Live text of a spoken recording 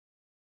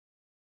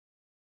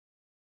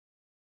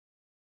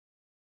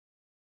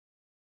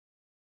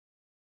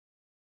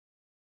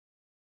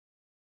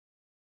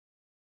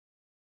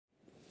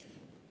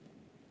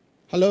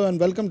Hello and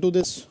welcome to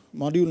this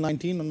module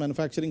 19 on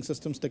manufacturing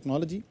systems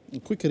technology. A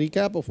quick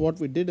recap of what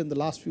we did in the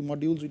last few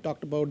modules. We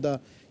talked about the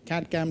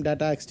CAD/CAM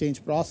data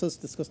exchange process,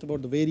 discussed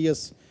about the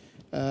various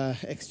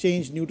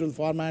exchange neutral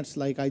formats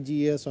like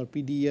IGS or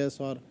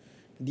PDS or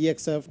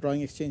DXF,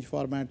 drawing exchange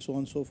format, so on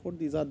and so forth.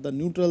 These are the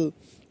neutral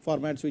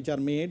formats which are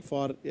made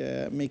for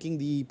making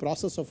the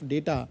process of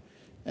data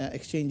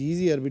exchange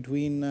easier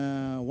between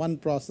one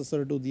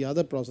processor to the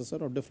other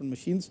processor of different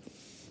machines.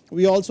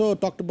 We also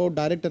talked about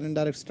direct and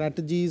indirect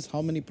strategies,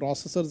 how many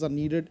processors are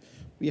needed.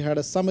 We had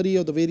a summary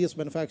of the various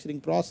manufacturing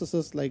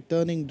processes like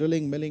turning,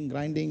 drilling, milling,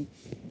 grinding,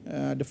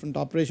 different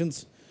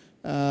operations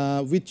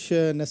which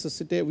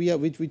necessitate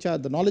which are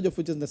the knowledge of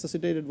which is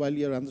necessitated while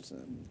you are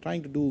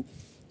trying to do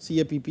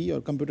CAPP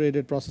or computer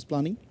aided process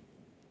planning.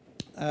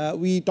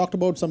 We talked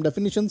about some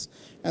definitions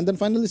and then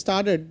finally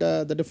started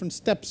the different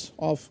steps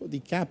of the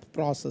CAP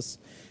process.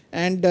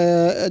 And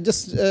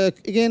just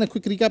again a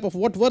quick recap of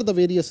what were the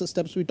various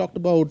steps. We talked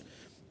about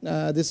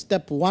this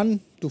step 1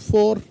 to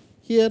 4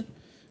 here.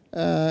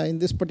 In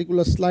this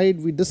particular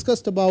slide we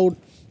discussed about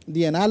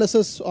the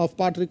analysis of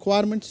part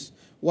requirements,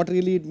 what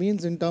really it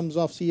means in terms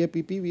of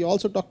CAPP. We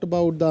also talked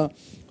about the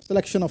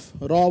selection of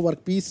raw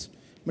workpiece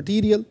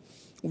material.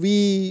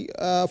 We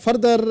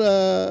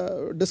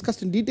further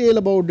discussed in detail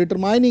about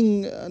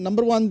determining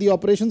number 1 the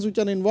operations which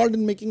are involved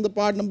in making the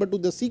part, number 2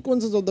 the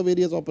sequences of the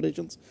various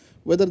operations,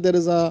 whether there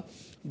is a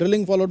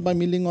drilling followed by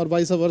milling or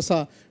vice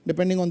versa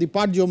depending on the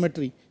part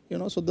geometry,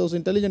 so those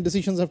intelligent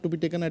decisions have to be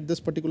taken at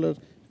this particular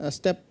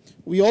step.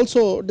 We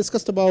also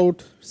discussed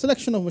about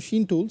selection of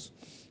machine tools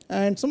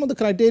and some of the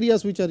criteria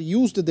which are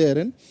used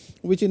therein,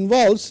 which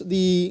involves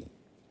the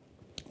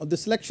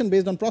selection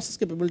based on process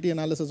capability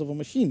analysis of a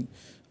machine.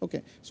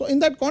 Okay. So in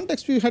that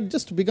context we had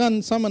just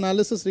begun some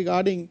analysis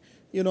regarding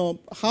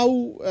how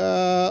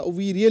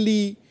we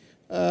really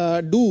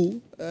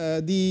do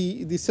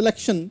the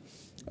selection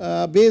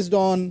based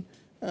on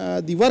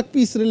the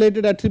workpiece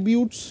related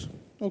attributes,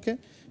 okay,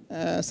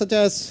 such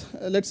as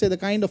let us say the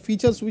kind of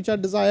features which are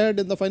desired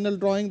in the final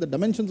drawing, the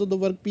dimensions of the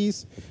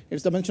workpiece,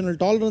 its dimensional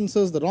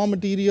tolerances, the raw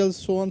materials,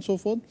 so on and so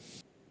forth.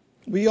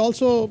 We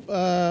also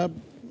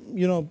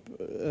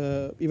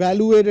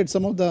evaluated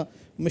some of the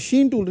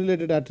machine tool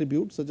related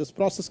attributes such as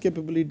process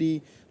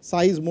capability,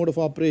 size, mode of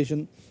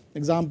operation,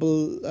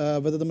 example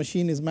whether the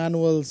machine is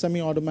manual,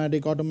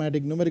 semi-automatic,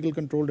 automatic, numerical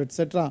controlled,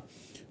 etc.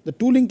 The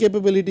tooling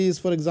capabilities,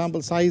 for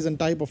example size and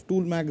type of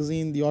tool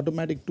magazine, the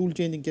automatic tool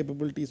changing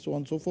capabilities, so on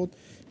and so forth.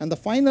 And the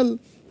final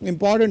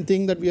important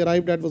thing that we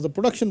arrived at was the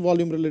production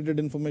volume related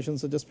information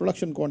such as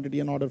production quantity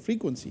and order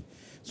frequency.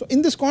 So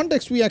in this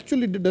context we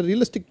actually did a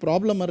realistic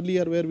problem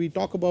earlier where we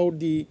talk about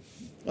the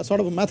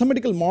sort of a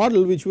mathematical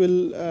model which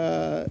will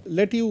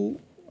let you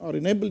or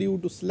enable you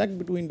to select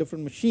between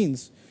different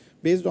machines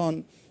based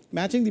on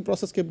matching the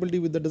process capability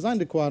with the design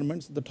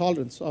requirements, the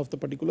tolerance of the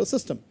particular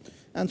system.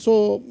 And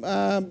so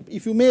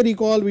if you may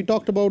recall we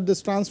talked about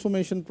this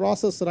transformation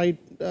process right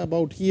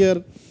about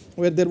here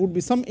where there would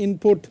be some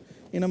input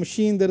in a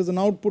machine, there is an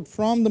output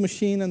from the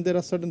machine and there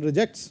are certain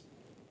rejects.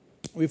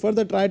 We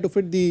further tried to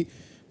fit the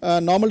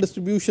normal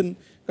distribution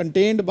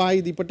contained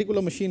by the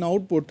particular machine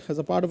output as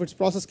a part of its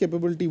process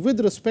capability with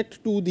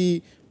respect to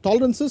the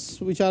tolerances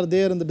which are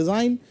there in the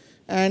design,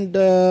 and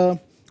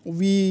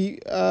we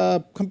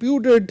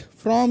computed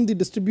from the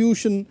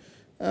distribution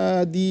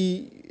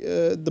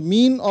the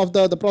mean of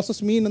the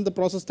process mean and the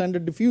process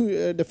standard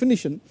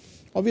definition.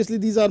 Obviously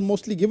these are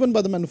mostly given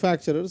by the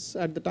manufacturers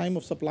at the time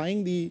of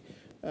supplying the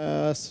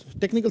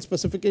technical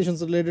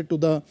specifications related to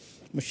the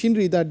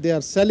machinery that they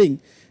are selling.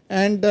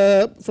 And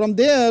from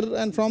there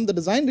and from the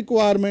design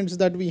requirements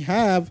that we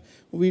have,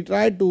 we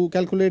tried to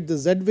calculate the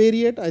Z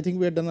variate. I think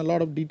we had done a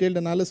lot of detailed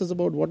analysis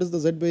about what is the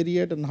Z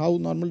variate and how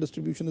normal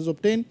distribution is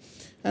obtained.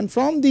 And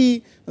from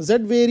the Z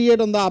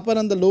variate on the upper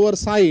and the lower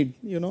side,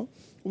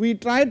 we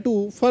tried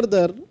to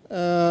further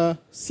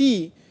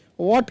see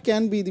what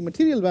can be the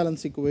material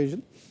balance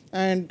equation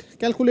and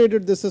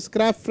calculated this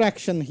scrap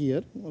fraction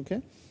here,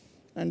 okay.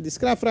 And the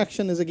scrap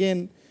fraction is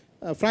again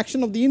a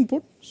fraction of the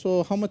input.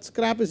 So how much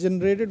scrap is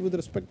generated with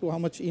respect to how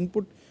much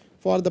input.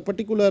 For the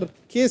particular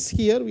case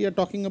here we are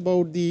talking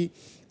about the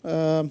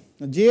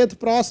jth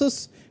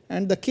process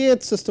and the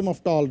kth system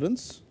of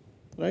tolerance,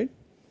 right,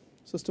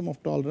 system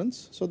of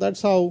tolerance. So that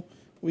is how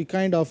we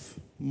kind of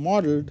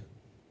modeled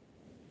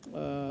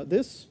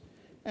this,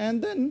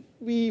 and then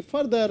we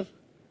further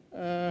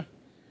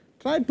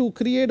tried to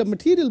create a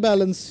material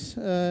balance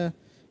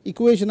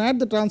equation at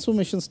the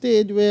transformation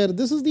stage where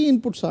this is the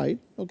input side,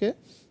 okay,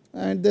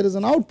 and there is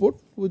an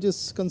output which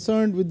is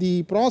concerned with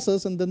the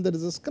process, and then there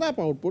is a scrap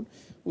output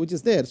which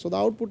is there. So the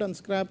output and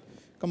scrap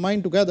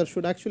combined together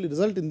should actually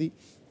result in the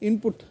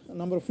input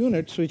number of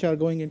units which are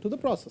going into the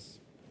process.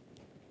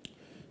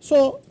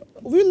 So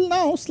we will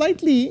now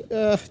slightly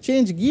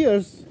change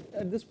gears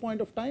at this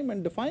point of time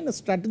and define a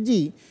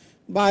strategy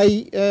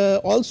by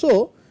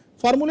also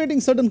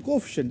formulating certain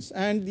coefficients,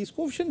 and these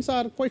coefficients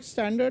are quite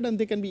standard and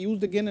they can be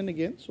used again and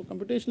again. So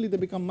computationally they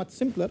become much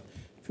simpler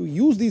if you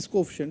use these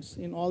coefficients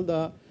in all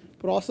the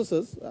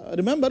processes.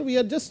 Remember, we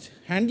are just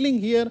handling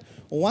here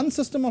one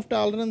system of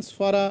tolerance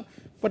for a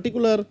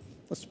particular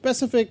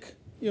specific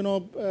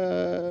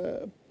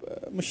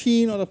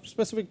machine or a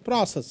specific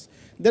process.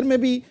 There may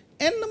be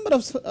n number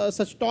of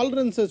such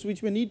tolerances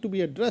which may need to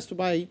be addressed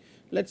by,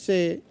 let us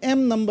say,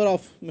 m number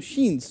of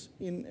machines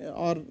in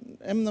or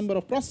m number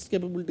of process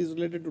capabilities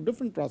related to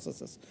different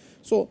processes.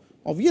 So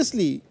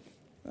obviously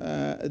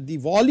the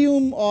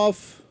volume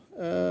of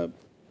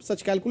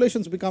such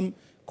calculations become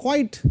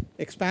quite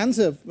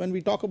expansive when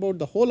we talk about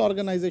the whole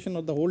organization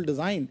or the whole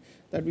design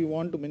that we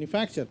want to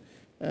manufacture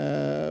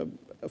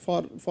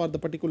for the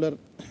particular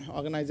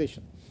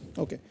organization.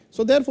 Okay.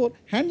 So therefore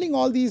handling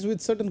all these with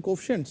certain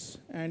coefficients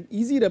and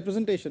easy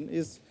representation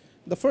is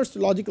the first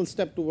logical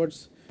step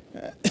towards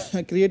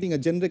creating a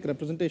generic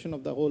representation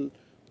of the whole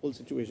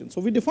situation. So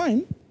we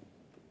define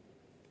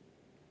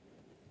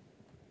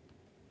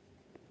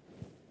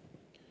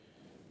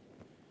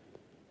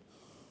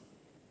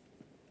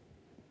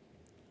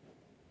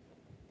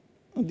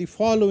the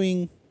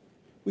following,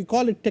 we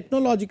call it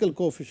technological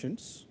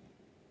coefficients.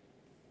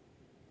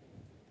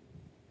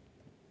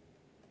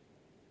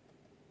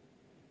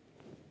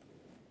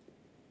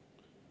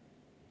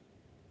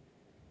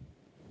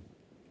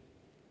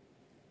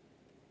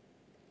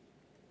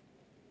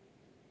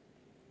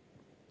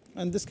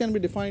 And this can be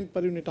defined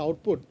per unit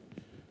output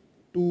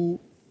to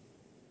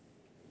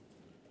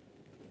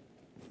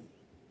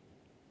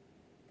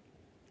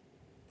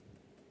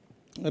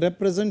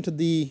represent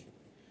the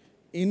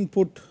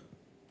input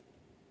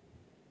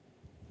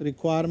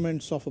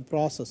requirements of a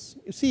process.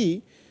 You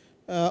see,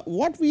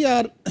 what we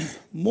are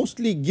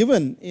mostly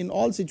given in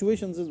all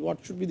situations is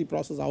what should be the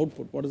process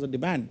output, what is the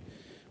demand,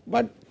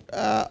 but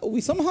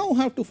we somehow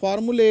have to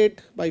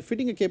formulate by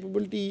fitting a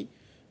capability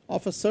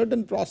of a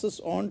certain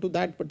process onto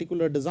that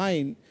particular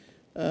design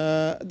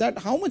that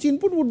how much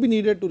input would be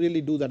needed to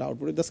really do that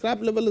output. If the scrap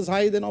level is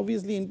high, then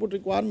obviously input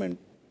requirement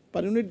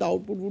per unit the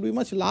output would be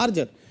much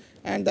larger,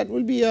 and that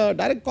will be a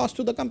direct cost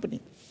to the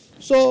company.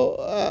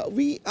 So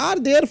we are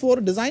therefore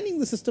designing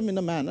the system in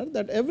a manner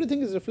that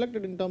everything is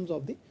reflected in terms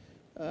of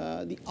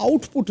the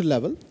output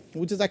level,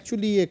 which is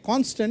actually a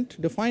constant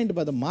defined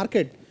by the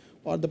market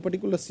or the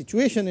particular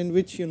situation in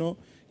which you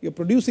are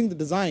producing the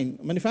design,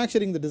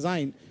 manufacturing the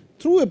design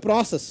through a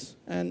process,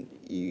 and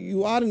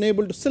you are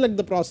enabled to select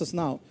the process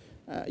now.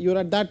 You are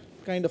at that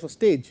kind of a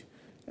stage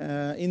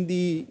in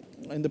the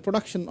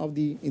production of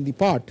the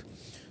part.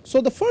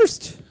 So the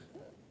first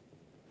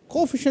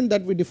coefficient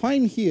that we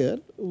define here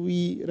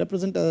we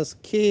represent as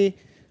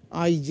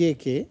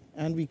Kijk,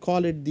 and we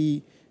call it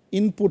the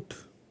input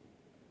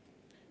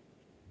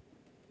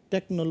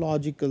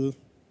technological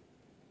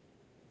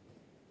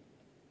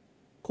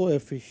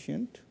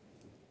coefficient.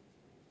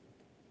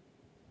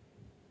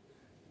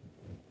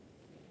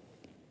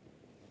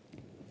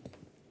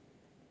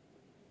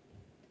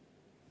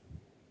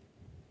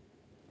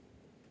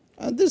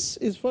 And this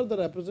is further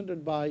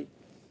represented by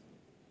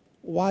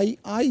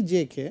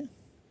Yijk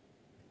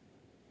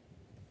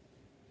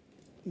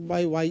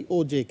by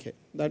Yojk.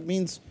 That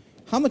means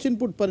how much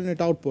input per unit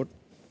output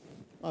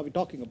are we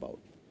talking about.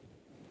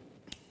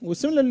 We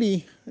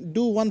similarly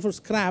do one for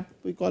scrap,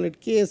 we call it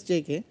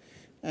Ksjk,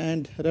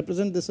 and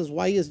represent this as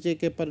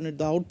Ysjk per unit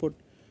the output,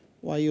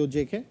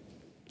 Yojk.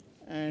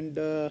 And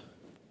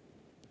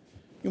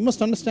you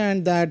must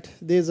understand that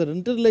there is an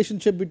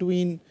interrelationship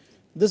between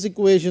this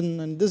equation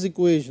and this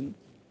equation,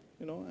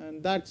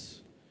 and that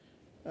is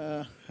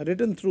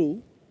written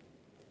through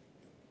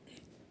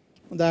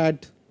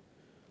that.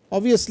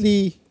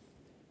 Obviously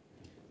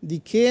the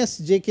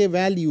Ksjk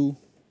value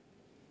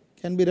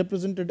can be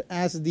represented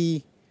as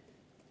the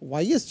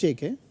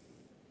Ysjk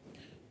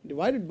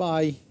divided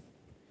by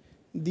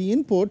the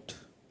input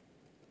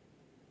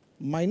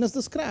minus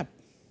the scrap,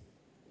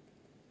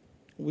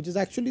 which is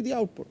actually the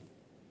output.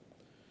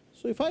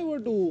 So if I were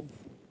to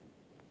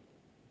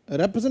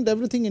represent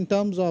everything in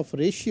terms of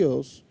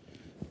ratios,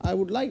 I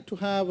would like to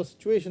have a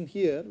situation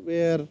here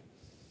where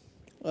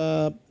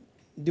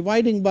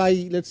dividing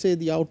by, let us say,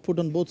 the output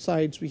on both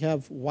sides, we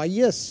have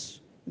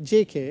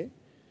Ysjk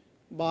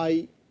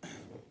by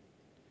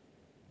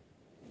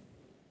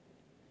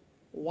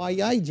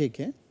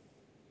Yijk,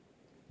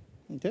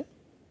 okay,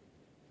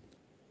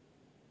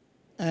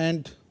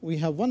 and we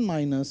have 1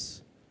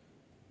 minus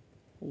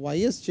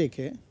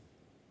Ysjk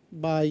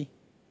by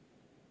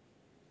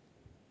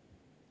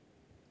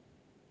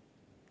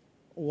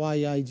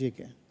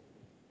Yijk.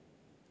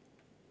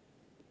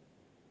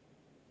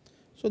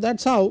 So that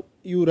is how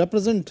you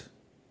represent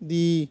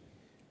the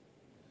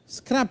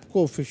scrap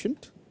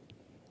coefficient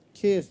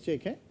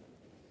Ksjk.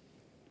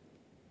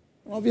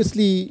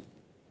 Obviously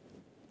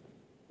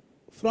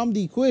from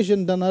the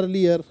equation done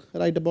earlier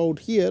right about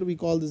here, we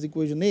call this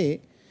equation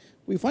A,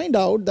 we find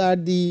out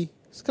that the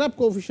scrap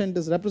coefficient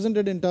is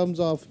represented in terms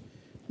of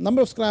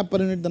number of scrap per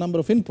unit the number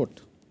of input.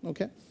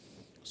 Okay.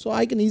 So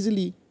I can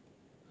easily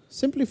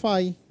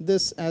simplify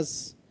this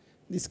as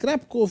the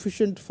scrap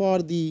coefficient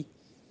for the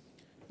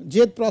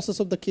jth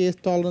process of the K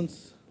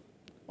tolerance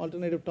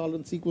alternative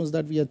tolerance sequence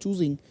that we are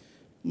choosing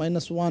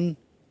minus 1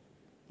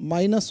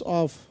 minus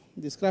of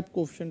the scrap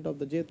coefficient of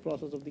the jth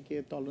process of the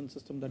kth tolerance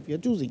system that we are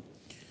choosing.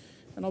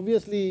 And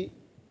obviously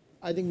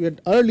I think we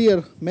had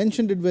earlier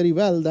mentioned it very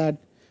well that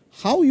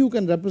how you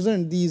can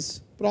represent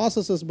these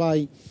processes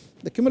by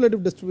the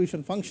cumulative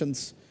distribution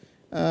functions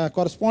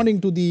corresponding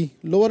to the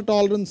lower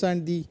tolerance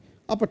and the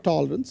upper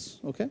tolerance,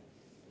 okay,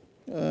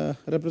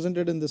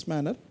 represented in this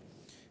manner.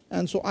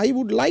 And so I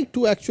would like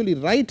to actually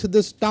write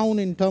this down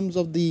in terms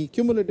of the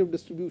cumulative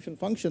distribution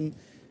function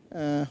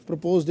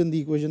proposed in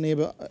the equation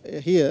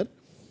here,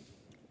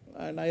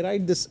 and I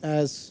write this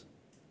as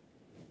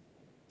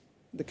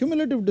the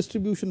cumulative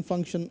distribution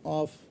function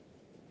of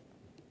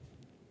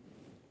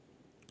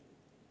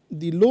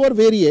the lower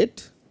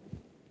variate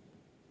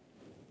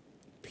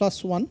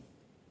plus 1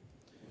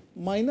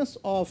 minus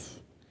of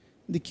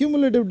the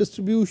cumulative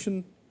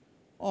distribution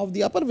of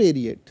the upper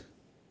variate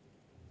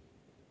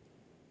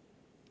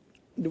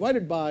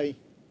divided by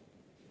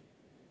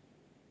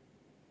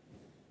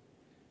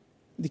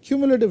the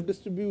cumulative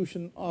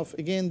distribution of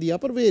again the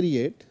upper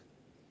variate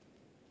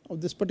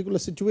of this particular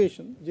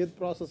situation, jth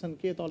process and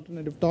kth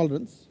alternative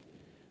tolerance,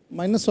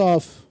 minus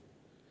of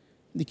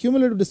the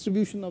cumulative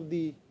distribution of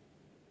the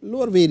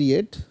lower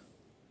variate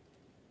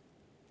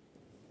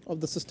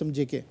of the system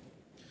Jk.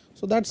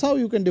 So that is how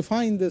you can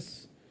define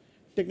this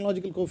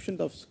technological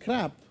coefficient of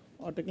scrap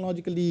or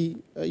technologically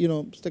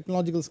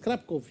technological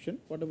scrap coefficient,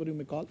 whatever you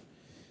may call.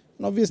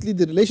 And obviously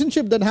the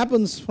relationship that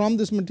happens from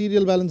this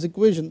material balance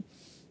equation,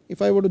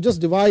 if I were to just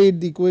divide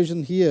the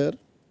equation here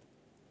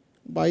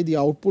by the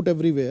output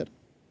everywhere.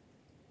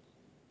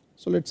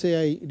 So let us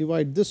say I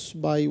divide this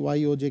by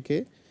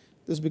YOJK,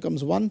 this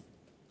becomes 1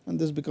 and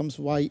this becomes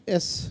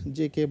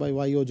YSJK by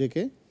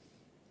YOJK,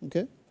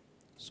 okay.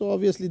 So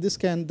obviously this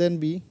can then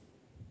be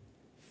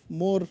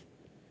more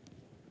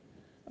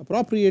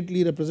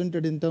appropriately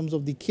represented in terms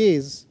of the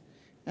K's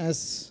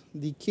as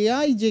the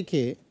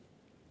KIJK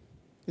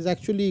is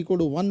actually equal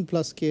to 1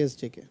 plus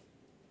KSJK,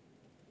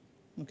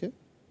 okay.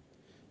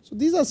 So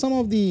these are some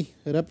of the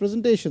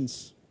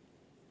representations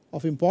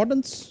of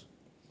importance.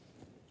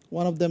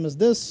 One of them is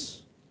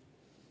this,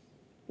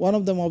 one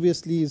of them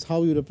obviously is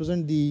how you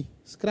represent the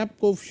scrap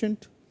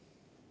coefficient,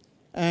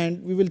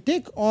 and we will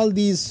take all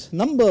these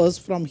numbers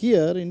from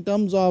here in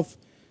terms of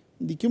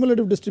the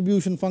cumulative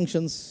distribution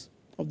functions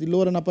of the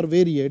lower and upper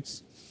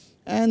variates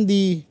and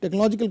the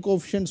technological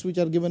coefficients which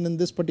are given in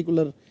this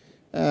particular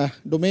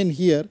domain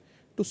here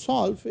to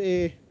solve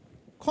a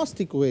cost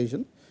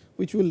equation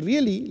which will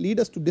really lead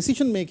us to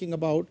decision making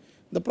about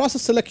the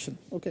process selection,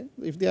 okay.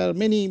 If there are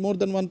many more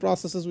than one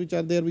processes which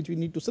are there which we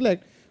need to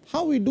select,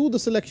 how we do the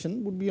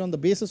selection would be on the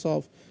basis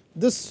of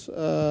this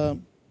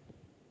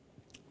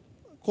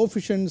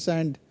coefficients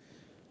and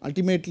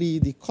ultimately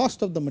the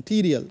cost of the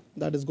material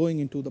that is going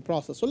into the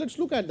process. So let us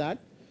look at that.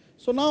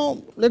 So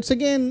now let us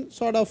again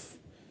sort of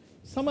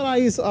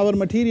summarize our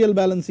material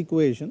balance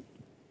equation.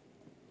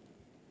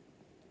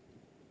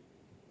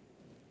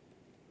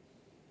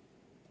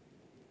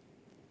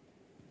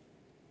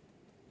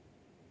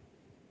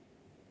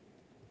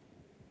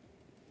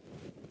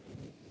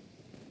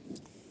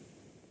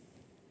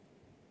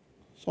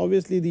 So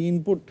obviously the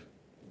input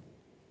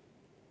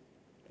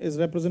is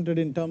represented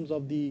in terms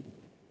of the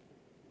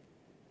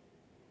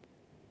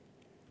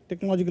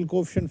technological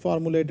coefficient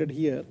formulated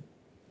here,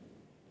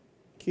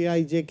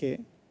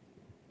 Kijk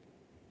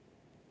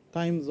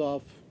times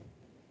of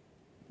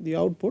the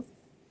output,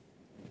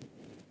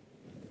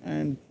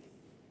 and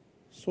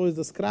so is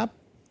the scrap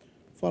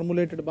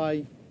formulated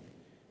by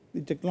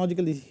the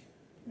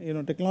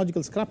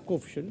technological scrap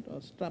coefficient or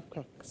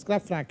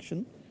scrap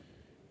fraction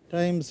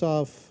times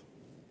of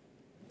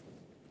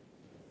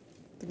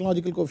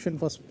technological coefficient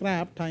for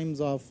scrap times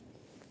of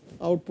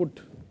output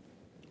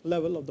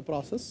level of the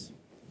process.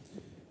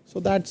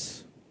 So that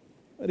is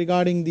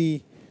regarding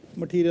the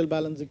material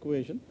balance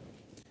equation,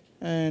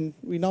 and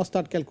we now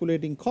start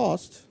calculating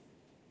cost.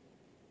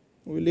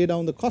 We lay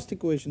down the cost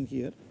equation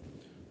here.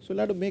 So we will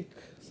have to make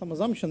some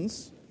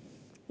assumptions.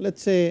 Let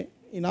us say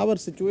in our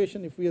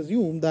situation, if we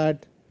assume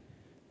that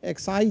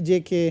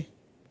Xijk,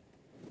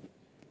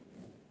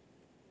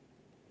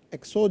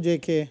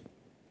 Xojk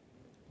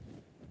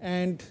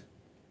and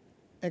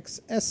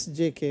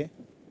XSJK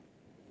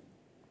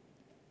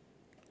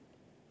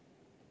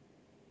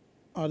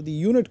are the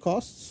unit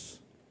costs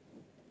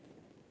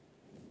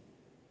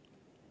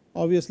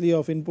obviously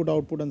of input,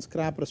 output and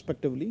scrap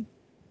respectively,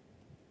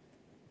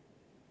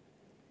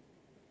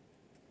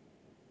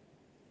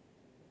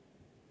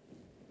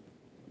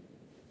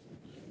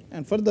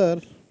 and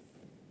further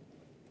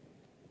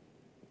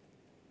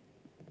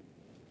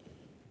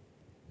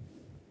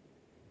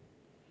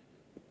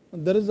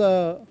there is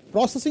a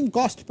processing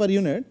cost per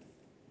unit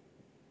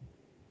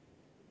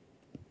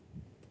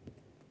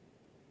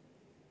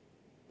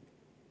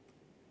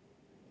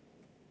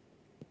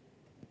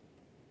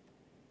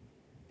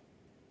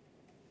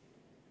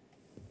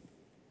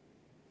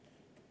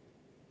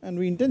and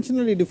we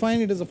intentionally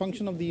define it as a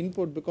function of the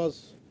input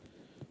because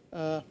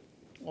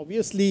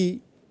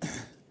obviously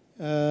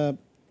if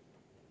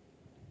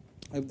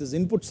this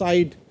input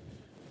side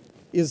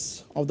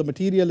is of the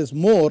material is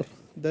more,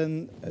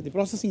 then the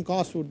processing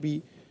cost would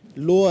be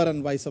lower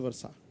and vice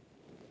versa.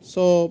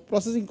 So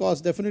processing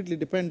cost definitely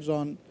depends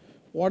on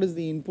what is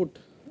the input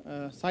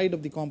side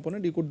of the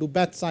component. You could do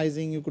batch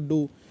sizing, you could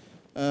do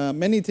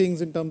many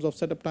things in terms of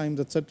setup times,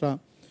 etc.,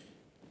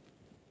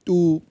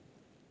 to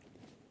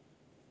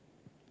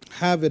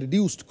have a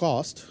reduced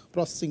cost,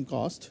 processing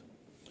cost.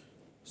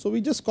 So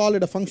we just call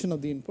it a function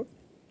of the input,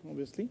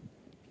 obviously,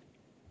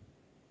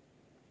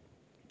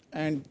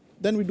 and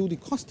then we do the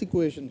cost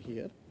equation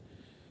here.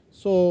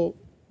 So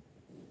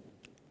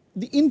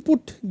the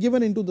input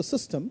given into the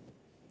system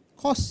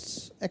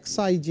costs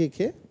xi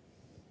jk,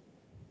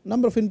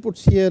 number of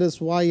inputs here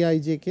is yi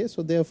jk,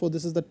 so therefore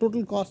this is the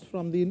total cost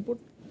from the input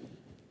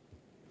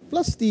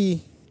plus the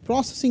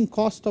processing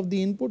cost of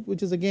the input,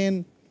 which is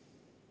again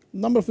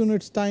number of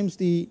units times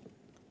the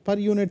per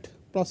unit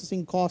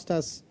processing cost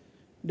as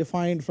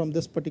defined from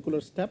this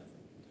particular step,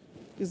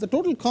 is the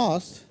total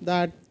cost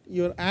that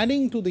you are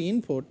adding to the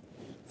input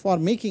for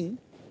making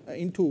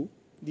into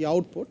the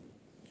output.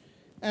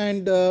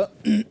 And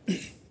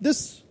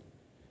this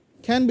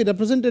can be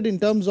represented in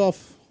terms of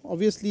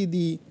obviously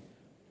the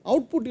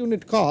output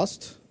unit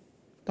cost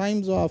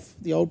times of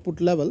the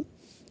output level.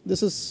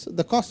 This is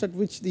the cost at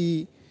which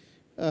the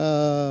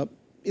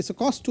it's a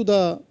cost to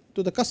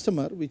the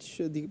customer, which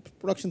the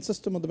production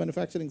system or the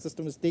manufacturing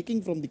system is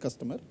taking from the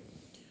customer,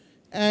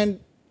 and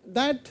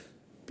that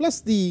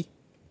plus the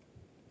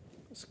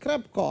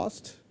scrap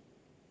cost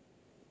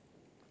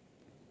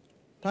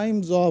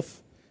times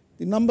of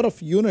the number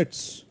of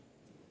units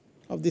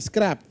of the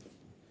scrap.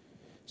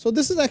 So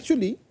this is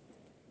actually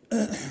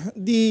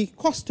the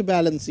cost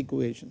balance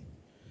equation.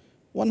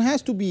 One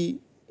has to be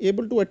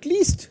able to at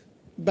least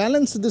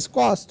balance this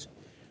cost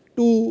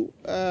to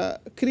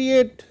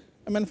create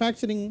a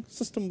manufacturing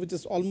system which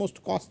is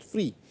almost cost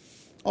free.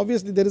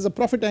 Obviously there is a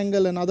profit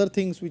angle and other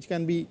things which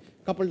can be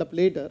coupled up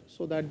later,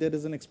 so that there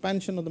is an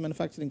expansion of the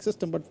manufacturing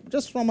system, but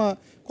just from a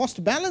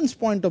cost balance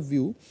point of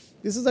view,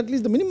 this is at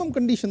least the minimum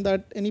condition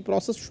that any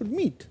process should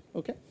meet.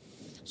 Okay.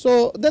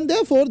 So then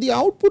therefore the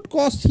output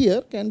cost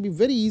here can be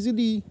very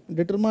easily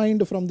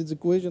determined from this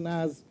equation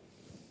as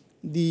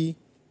the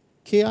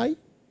Ki.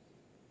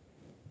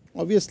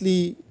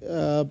 Obviously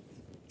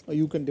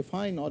you can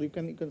define, or you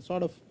can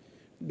sort of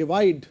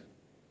divide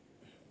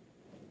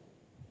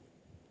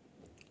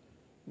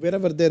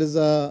wherever there is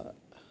a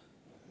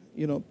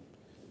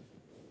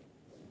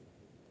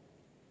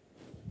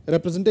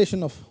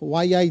representation of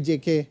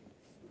yijk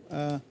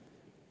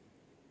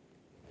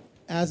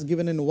as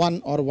given in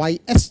 1 or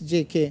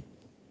ysjk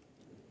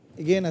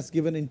again as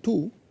given in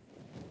 2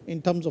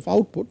 in terms of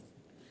output,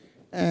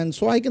 and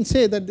so I can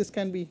say that this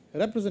can be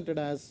represented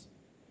as,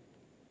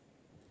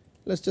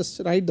 let us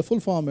just write the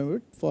full form of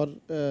it for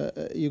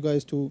you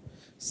guys to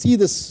see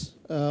this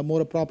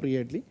more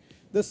appropriately.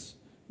 This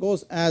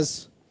goes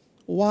as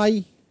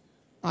yijk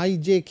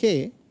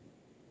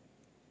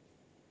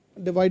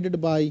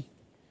divided by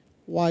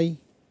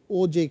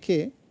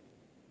yojk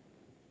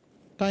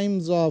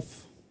times of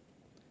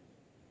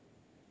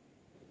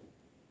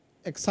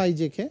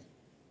xijk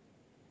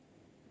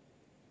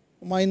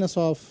minus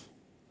of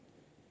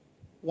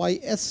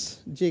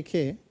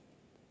ysjk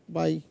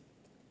by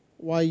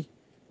y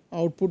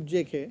output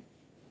jk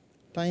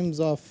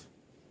times of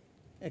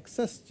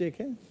excess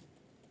jk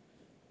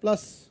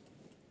plus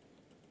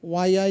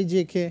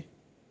yijk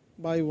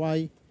by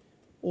y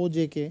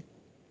ojk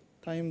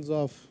times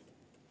of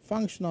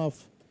function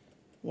of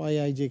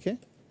yijk,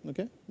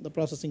 okay, the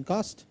processing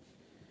cost.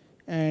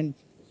 And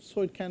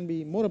so it can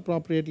be more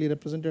appropriately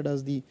represented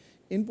as the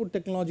input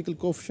technological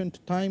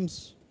coefficient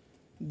times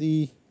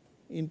the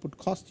input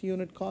cost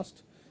unit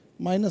cost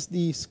minus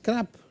the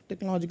scrap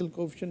technological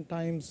coefficient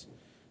times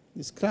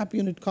the scrap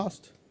unit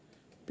cost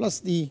plus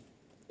the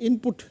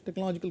input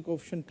technological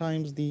coefficient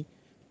times the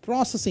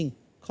processing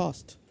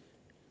cost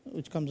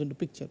which comes into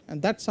picture,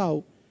 and that is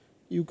how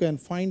you can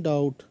find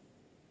out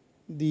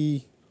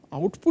the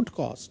output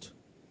cost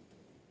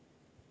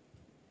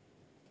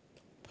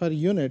per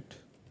unit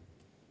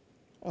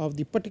of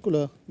the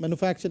particular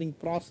manufacturing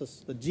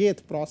process, the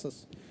jth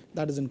process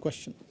that is in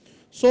question.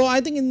 So I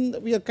think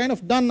we are kind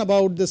of done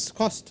about this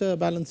cost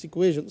balance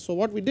equation. So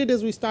what we did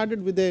is we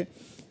started with a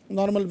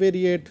normal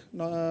variate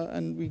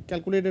and we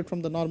calculated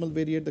from the normal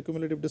variate the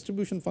cumulative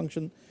distribution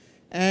function,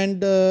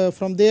 and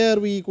from there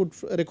we could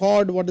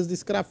record what is the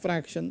scrap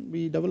fraction.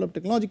 We developed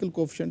technological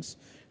coefficients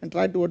and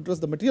tried to address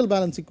the material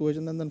balance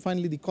equation, and then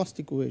finally the cost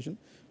equation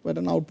where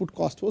an output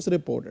cost was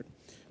reported.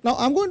 Now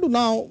I am going to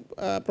now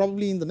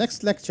probably in the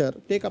next lecture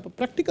take up a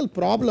practical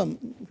problem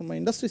from an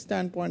industry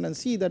standpoint and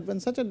see that when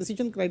such a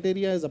decision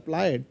criteria is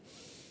applied,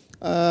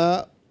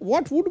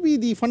 what would be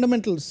the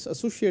fundamentals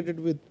associated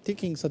with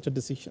taking such a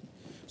decision.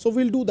 So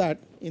we will do that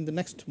in the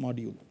next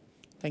module.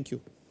 Thank you.